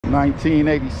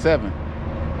1987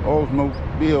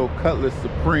 Oldsmobile Cutlass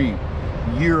Supreme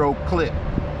Euro clip.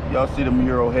 Y'all see them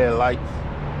Euro headlights?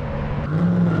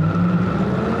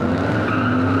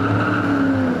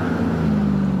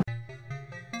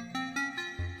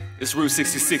 It's Route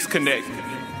 66 Connect.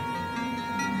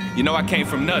 You know I came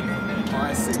from nothing.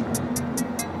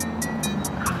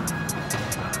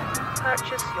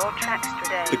 Purchase your tracks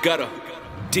today. The gutter.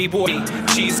 D-boy,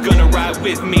 she's gonna ride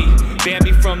with me. Ban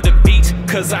me from the beach,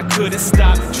 cause I couldn't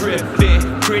stop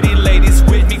dripping. Pretty ladies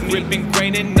with me, gripping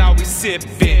grain and now we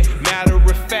sipping. Matter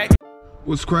of fact.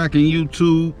 What's cracking,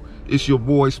 YouTube? It's your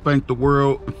boy Spank the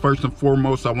World. First and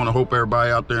foremost, I want to hope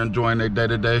everybody out there enjoying their day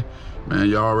today. Man,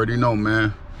 y'all already know,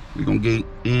 man. We gonna get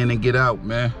in and get out,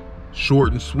 man.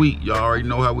 Short and sweet. Y'all already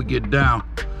know how we get down.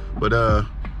 But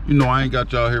you know, I ain't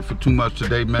got y'all here for too much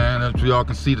today, man. As y'all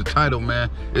can see the title, man,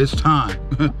 it's time.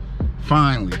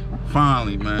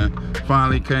 Finally, man.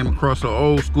 Finally came across an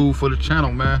old school for the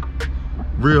channel, man.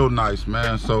 Real nice,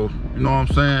 man. So, you know what I'm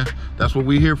saying? That's what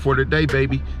we here for today,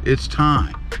 baby. It's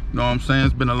time. You know what I'm saying?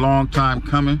 It's been a long time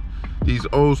coming. These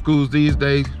old schools these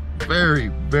days, very,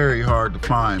 very hard to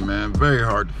find, man. Very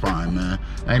hard to find, man.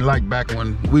 Ain't like back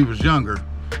when we was younger.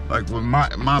 Like when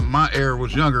my era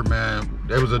was younger, man,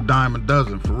 there was a dime a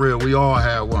dozen, for real. We all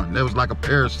had one. There was like a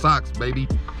pair of socks, baby.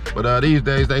 But these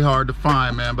days, they hard to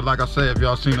find, man. But like I said, if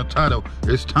y'all seen the title,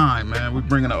 it's time, man. We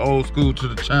bringing the old school to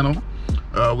the channel.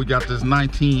 We got this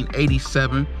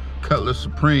 1987 Cutlass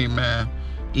Supreme, man.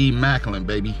 Immaculate,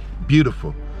 baby.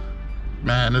 Beautiful.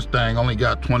 Man, this thing only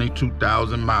got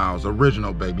 22,000 miles.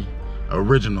 Original, baby.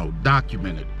 Original.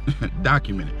 Documented.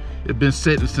 Documented. It's been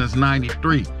sitting since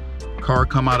 93. Car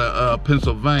come out of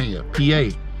Pennsylvania,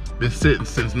 PA. Been sitting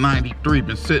since 93.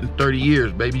 Been sitting 30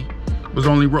 years, baby. Was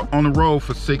only on the road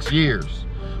for 6 years.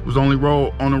 Was only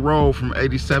on the road from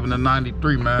 87 to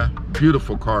 93, man.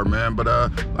 Beautiful car, man. But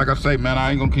like I say, man,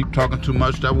 I ain't gonna keep talking too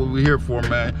much. That's what we're here for,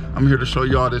 man. I'm here to show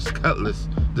y'all this Cutlass,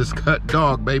 this cut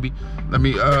dog, baby. Let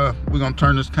me we're gonna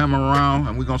turn this camera around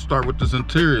and we're gonna start with this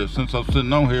interior. Since I'm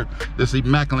sitting on here, this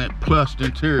immaculate plushed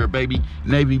interior, baby.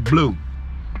 Navy blue.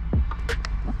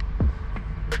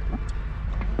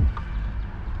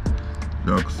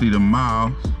 Y'all can see the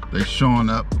miles. They showing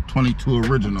up. 22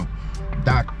 original.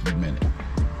 Documented.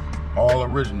 All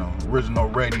original. Original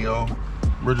radio.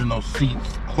 Original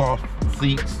seats. Cloth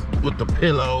seats with the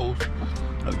pillows.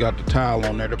 I got the towel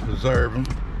on there to preserve them.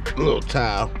 A little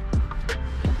towel.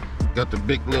 Got the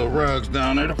big little rugs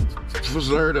down there to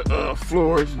preserve the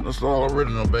floors. That's all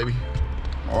original, baby.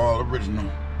 All original.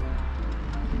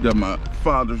 Got my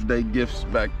Father's Day gifts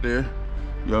back there.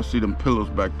 Y'all see them pillows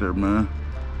back there, man.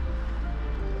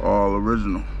 All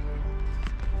original.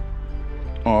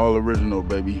 All original,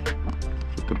 baby.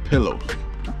 With the pillows.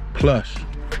 Plush.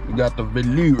 We got the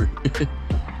velour. You know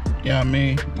what I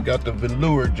mean? We got the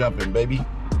velour jumping, baby.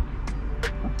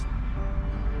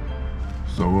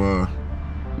 So,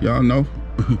 y'all know.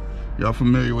 Y'all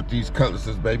familiar with these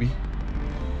Cutlasses, baby.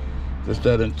 Just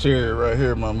that interior right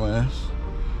here, my man.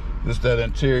 Just that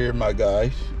interior, my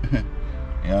guys. You know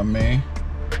what I mean?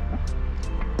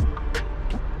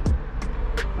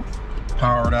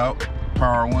 Powered out,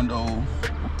 power windows.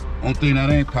 Only thing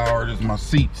that ain't powered is my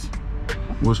seats.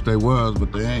 Wish they was,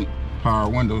 but they ain't. Power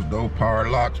windows though, power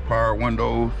locks, power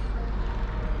windows.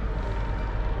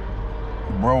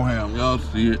 Broham, y'all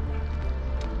see it.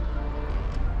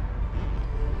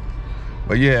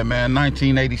 But yeah, man,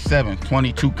 1987,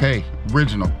 22K,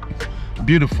 original,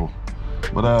 beautiful.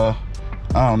 But I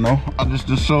don't know, I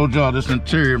just showed y'all this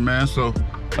interior, man, so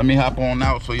let me hop on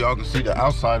out so y'all can see the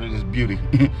outside of this beauty.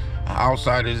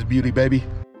 Outside of this beauty, baby.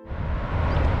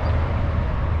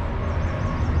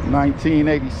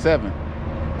 1987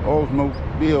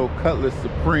 Oldsmobile Cutlass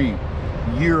Supreme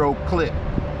Euro clip.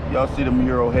 Y'all see them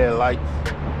Euro headlights?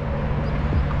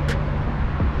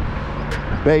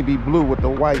 Baby blue with the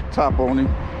white top on it.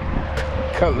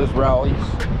 Cutlass rallies.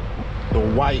 The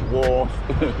white walls.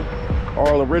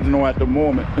 All original at the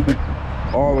moment.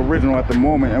 All original at the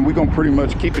moment, and we're gonna pretty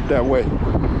much keep it that way.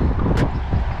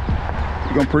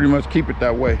 We're gonna pretty much keep it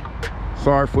that way.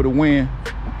 Sorry for the wind.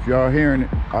 If y'all hearing it,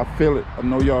 I feel it. I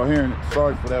know y'all hearing it.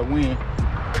 Sorry for that wind.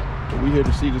 But we here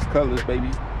to see this Cutlass, baby.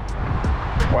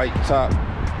 White top.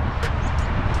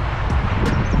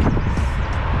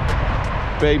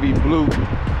 Baby blue.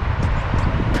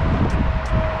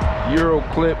 Euro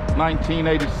clip,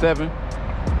 1987.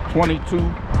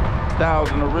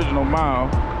 22,000 original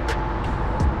miles.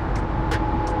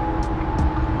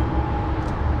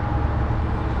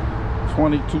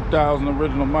 22,000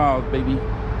 original miles, baby.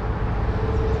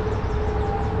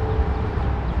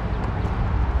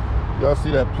 Y'all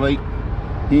see that plate?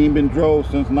 He ain't been drove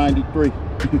since 93.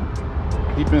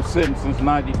 He's been sitting since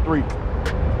 '93.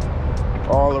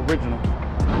 All original.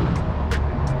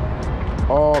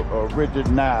 All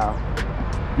original.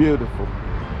 Beautiful.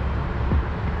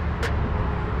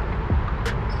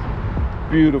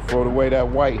 Beautiful the way that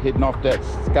white hitting off that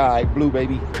sky blue,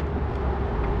 baby.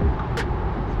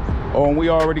 Oh, and we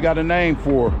already got a name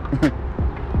for her.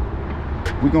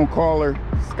 We gonna call her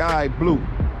Sky Blue.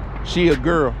 She a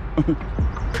girl.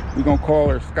 We gonna call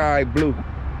her Sky Blue.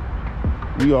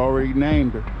 We already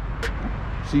named her.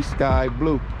 She's Sky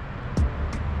Blue.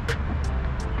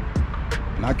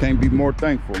 And I can't be more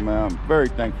thankful, man. I'm very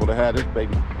thankful to have this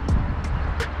baby.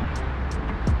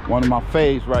 One of my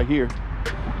faves right here.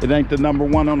 It ain't the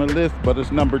 #1 on the list, but it's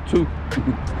 #2.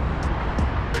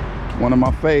 One of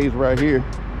my faves right here.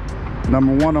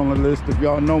 #1 on the list. If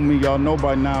y'all know me, y'all know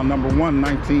by now. #1,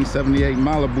 1978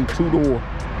 Malibu 2-door.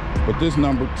 But this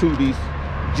 #2, these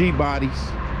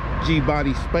G-bodies.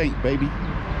 G-body Spank, baby.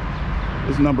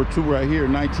 This #2 right here,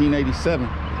 1987.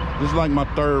 This is like my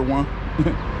third one.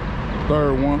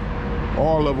 Third one.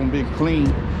 All of them been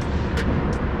clean.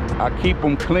 I keep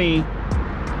them clean.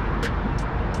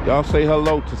 Y'all say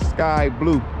hello to Sky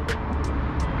Blue.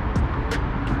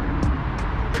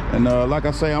 And like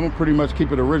I say, I'm gonna pretty much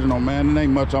keep it original, man. There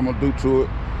ain't much I'm gonna do to it.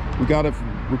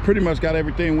 We pretty much got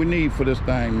everything we need for this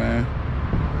thing, man.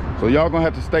 So y'all gonna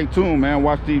have to stay tuned, man.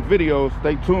 Watch these videos,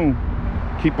 stay tuned.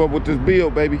 Keep up with this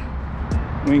build, baby.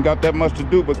 We ain't got that much to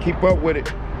do, but keep up with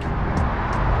it.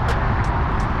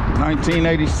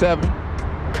 1987,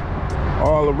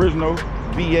 all original,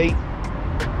 V8.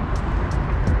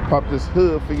 Pop this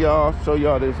hood for y'all, show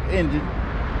y'all this engine.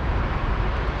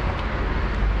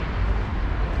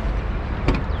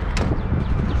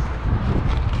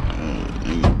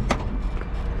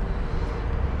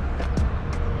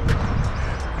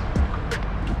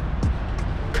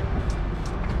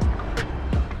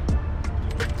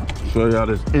 Show y'all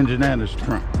this engine and this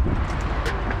trunk.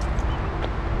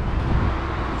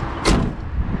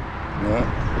 Yeah.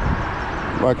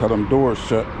 Like how them doors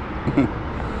shut.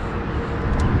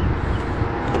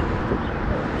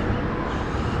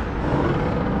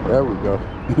 There we go.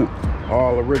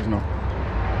 All original.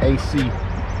 AC.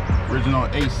 Original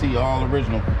AC, all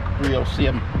original.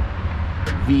 307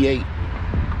 V8.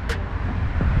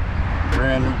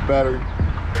 Brand new battery.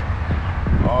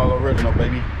 All original,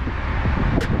 baby.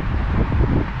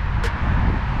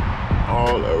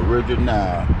 All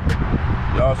original.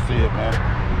 Y'all see it, man.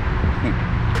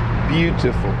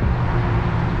 Beautiful.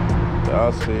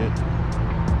 Y'all see it.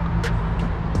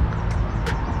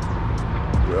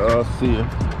 Y'all see it.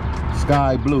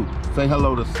 Sky Blue. Say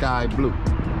hello to Sky Blue.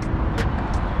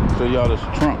 Show y'all this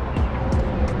trunk.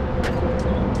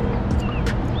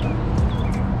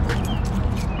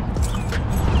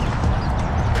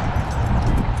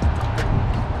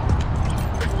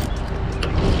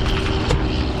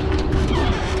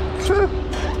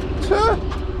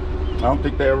 I don't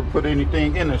think they ever put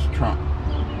anything in this trunk.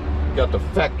 Got the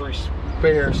factory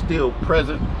spare still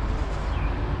present.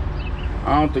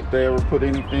 I don't think they ever put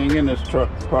anything in this truck.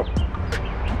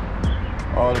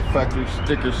 All the factory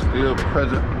stickers still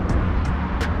present.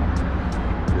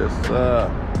 Yes, sir.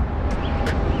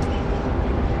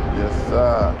 Yes,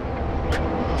 sir.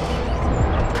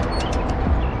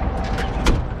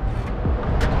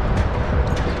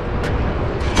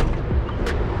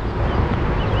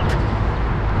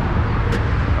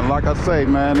 Like I say,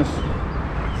 man, it's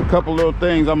a couple little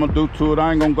things I'm gonna do to it.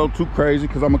 I ain't gonna go too crazy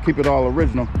because I'm gonna keep it all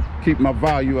original, keep my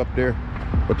value up there.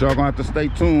 But y'all gonna have to stay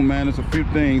tuned, man. There's a few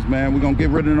things, man. We're gonna get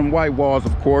rid of them white walls,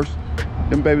 of course.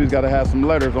 Them babies gotta have some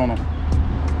letters on them.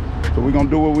 So we're gonna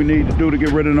do what we need to do to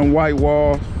get rid of them white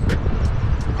walls.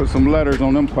 Put some letters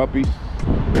on them puppies.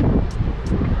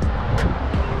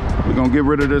 We're gonna get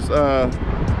rid of this,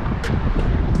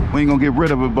 we ain't gonna get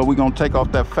rid of it, but we're gonna take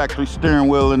off that factory steering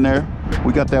wheel in there.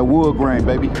 We got that wood grain,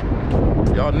 baby.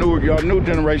 Y'all new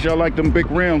generation, y'all like them big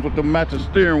rims with the matching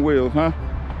steering wheels, huh?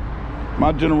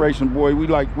 My generation, boy, we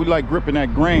like gripping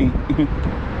that grain.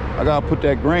 I gotta put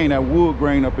that grain, that wood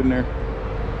grain up in there.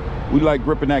 We like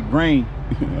gripping that grain.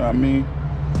 You know what I mean?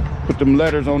 Put them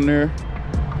letters on there.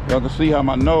 Y'all can see how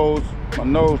my nose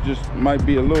just might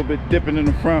be a little bit dipping in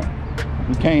the front.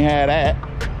 We can't have that.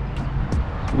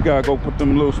 We gotta go put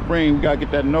them little springs. We gotta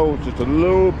get that nose just a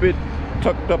little bit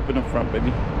tucked up in the front,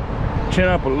 baby. Chin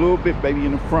up a little bit, baby,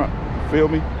 in the front. You feel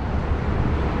me?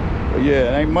 But yeah,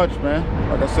 it ain't much, man.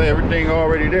 Like I say, everything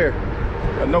already there.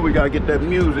 I know we gotta get that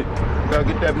music. Gotta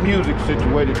get that music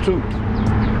situated too.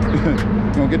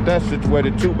 Gonna get that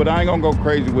situated too, but I ain't gonna go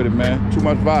crazy with it, man. Too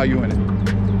much value in it.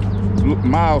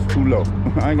 Miles too low.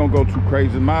 I ain't gonna go too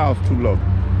crazy. Miles too low.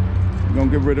 We're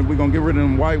gonna get rid of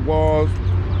them white walls.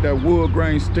 that wood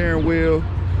grain steering wheel,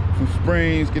 some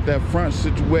springs, get that front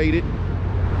situated.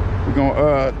 We're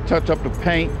gonna touch up the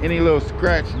paint, any little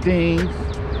scratch dings,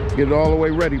 get it all the way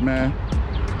ready, man.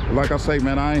 But like I say,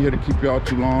 man, I ain't here to keep y'all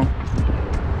too long.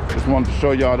 Just wanted to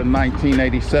show y'all the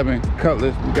 1987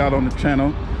 Cutlass we got on the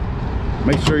channel.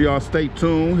 Make sure y'all stay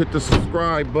tuned, hit the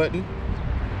subscribe button,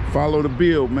 follow the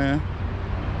build, man.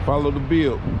 Follow the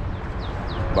build.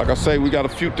 Like I say, we got a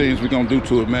few things we're gonna do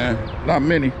to it, man. Not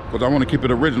many, because I want to keep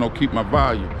it original, keep my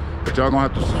value. But y'all gonna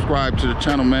have to subscribe to the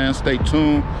channel, man. Stay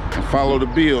tuned and follow the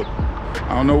build.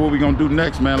 I don't know what we're gonna do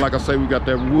next, man. Like I say, we got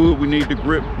that wood we need to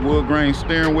grip, wood grain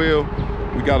steering wheel.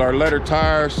 We got our leather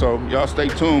tires, so y'all stay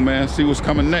tuned, man. See what's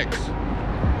coming next.